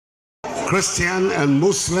Christian and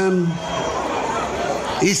Muslim,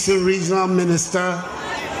 Eastern Regional Minister,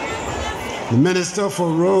 the Minister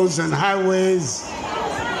for Roads and Highways,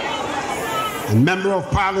 and Member of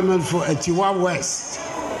Parliament for Etiwa West,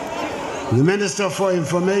 the Minister for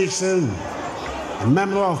Information, a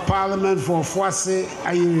Member of Parliament for Fuase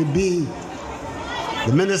Ayiribi,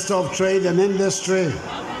 the Minister of Trade and Industry,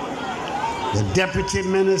 the Deputy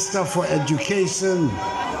Minister for Education,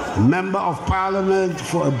 a Member of Parliament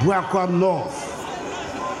for Abuakwa North,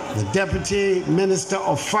 the Deputy Minister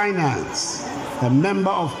of Finance, a Member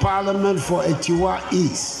of Parliament for Etiwa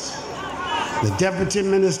East, the Deputy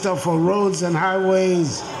Minister for Roads and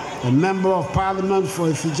Highways, a Member of Parliament for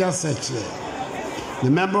Ifija Seche,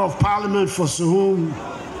 the Member of Parliament for Suhum,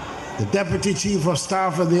 the Deputy Chief of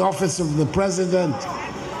Staff of the Office of the President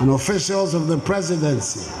and officials of the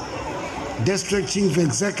Presidency, District Chief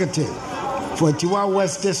Executive for Etiwa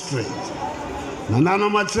West District, Nanano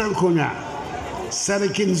Matrenkonya,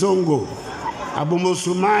 Serikin Zongo,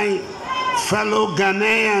 Abomosu, fellow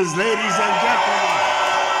Ghanaians, ladies and gentlemen.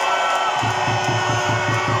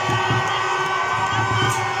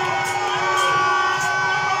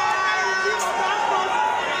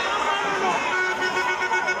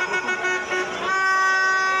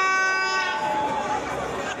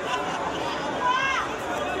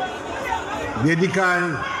 Dedikai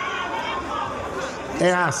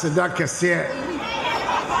Seda Kese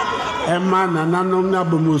Emma Nananom na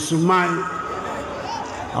Abomosu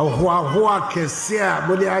Ahoa Kese a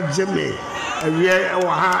body ageme ewie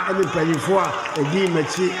ewa ha ene panifo a edi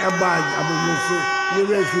machi eba Abomosu ni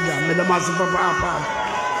refida medamase papa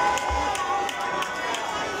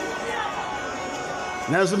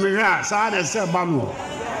na so me hwa sa na se ba no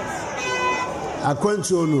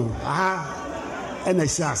akwantu no aha ene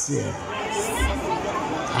hyase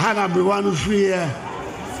Hana be one free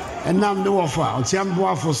and now the offer,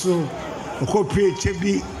 Tiamboa for so, a copy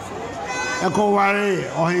chebi, a coware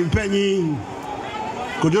or in penny,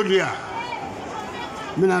 Cododia,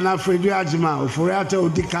 Minana Frediajima, Foriato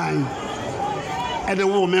Decline, and the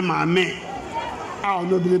woman, my me, I'll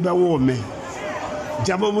not be the woman.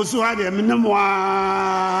 Abomosu had a minimum and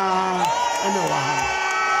a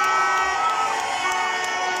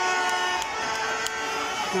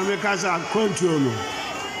while. Because I control.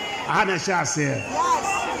 Ana shase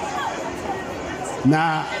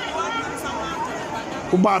na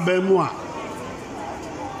ubaba mu a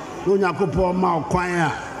onyakopo ma okwan a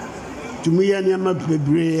tumi ye ne ma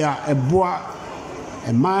bebre a eboa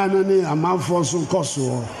ema no ne amanfo so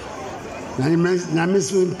koso na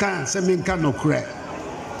mesu nka se me nka nokre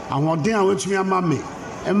ahoden a wetumi ama me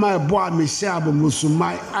ema eboa me hia Abomosu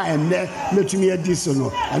a ene metumi adi so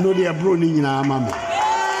no eno de ebro ni nyina ama me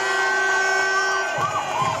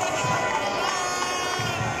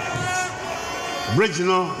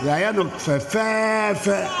Original, ya no fe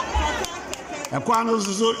ekwa no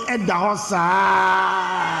so eda ho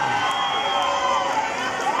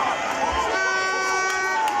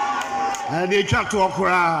and they try to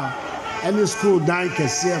okra any school dan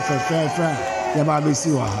kese fe ya ba be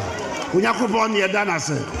si wa Onyankopon ne eda na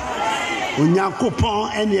se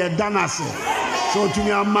Onyankopon ene eda na se so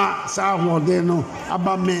tumi ama sa hoden no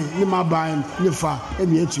aba me ni maban ni fa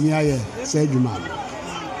ene etumi aye sa adwuma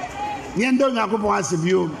Yendo Onyankopon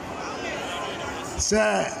asebio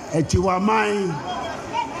se Etiwa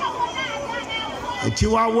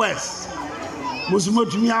West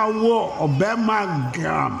musumotumi awo obema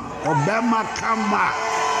gram obema kama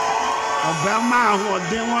obema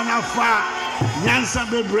hoden wona fa nyansa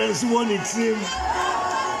bebresi woni tim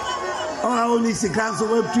only sikanso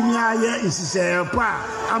wetumi aye isise pa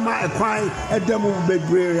ama ekwan edemu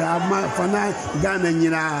bebre ama fana Ghana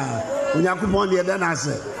nyina Onyankopon de eda na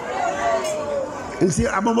ase Nsi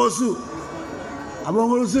Abomosu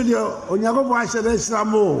dio Onyankopon ahede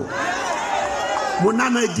Islamo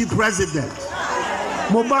Monana di president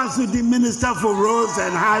Mobansu di minister for roads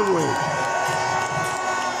and highways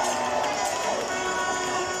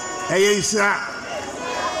Isra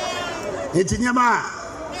Etinyama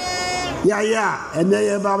ya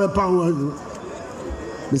ene ba be pa ho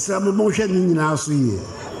Mr. Momohwe ni nyina so ye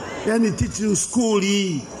any teaching school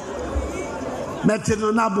yi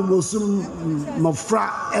Metino na Abomosu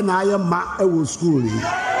mofra ena ayema ewo school yi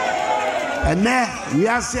ene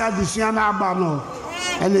wiase adisua na aba no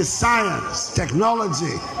and science,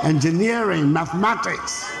 technology, engineering,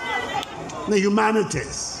 mathematics, the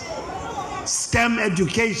humanities, STEM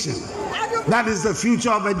education. That is the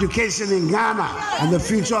future of education in Ghana and the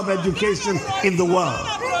future of education in the world.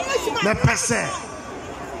 The per se,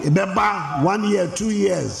 1 year, 2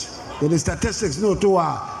 years, the statistics no to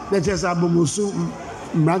that is Abomosu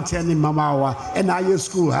mrantiani mamawa and I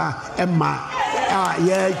school ha Emma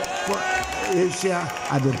Asia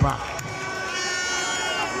Adepa.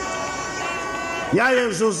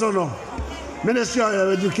 Yaya so no Ministry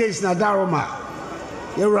of Education Adaroma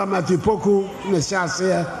Yerama Tipoku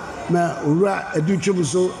Neshase na Ura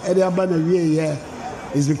Educhumuso Ediabana Ye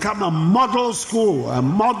is become a model school, a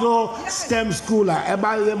model STEM school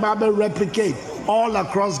eba replicate all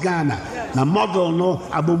across Ghana. Na model no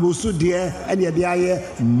Abomosu dear and ye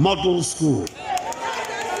model school.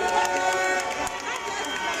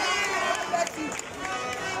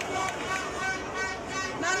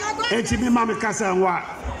 Enti mi mama kasa wa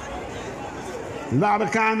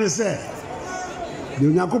Babakane say the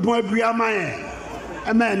Yakupon Abriama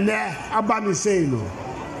e me ne aba me say no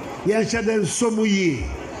yen hyede nsomu yi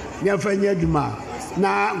yen fanya dwuma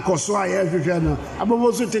na nkoso a ye hwehwe no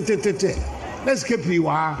Abomosu tete let's keep you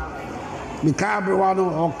wa mi ka abrewa no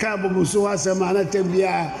o ka Abomosu asema na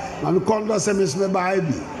tembia na mi kondo semesme ba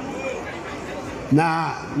bi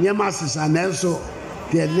na nyema sisa na enso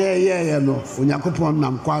the ye no Yakupon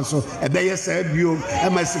nam kwa so ebe ye sa bio e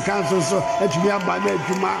masika so etumi aba na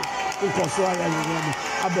adwuma nkoso a ye no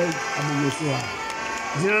Abomosu a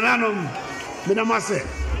jinananom binamase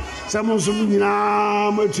Samusu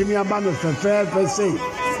nyina matumi aba no fefe sei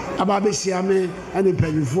aba be hiame ane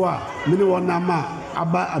panifo a mene wona ma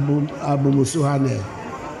aba Abomosu ha ne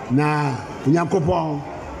na Yakupon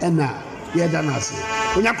ena ye danase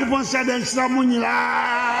Yakupon sha den hira mu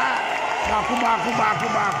nyina Akuba.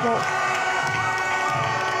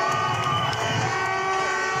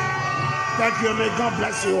 Thank you, may God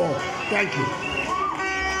bless you all. Thank you.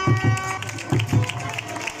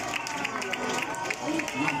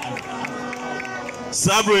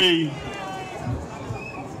 Sabri.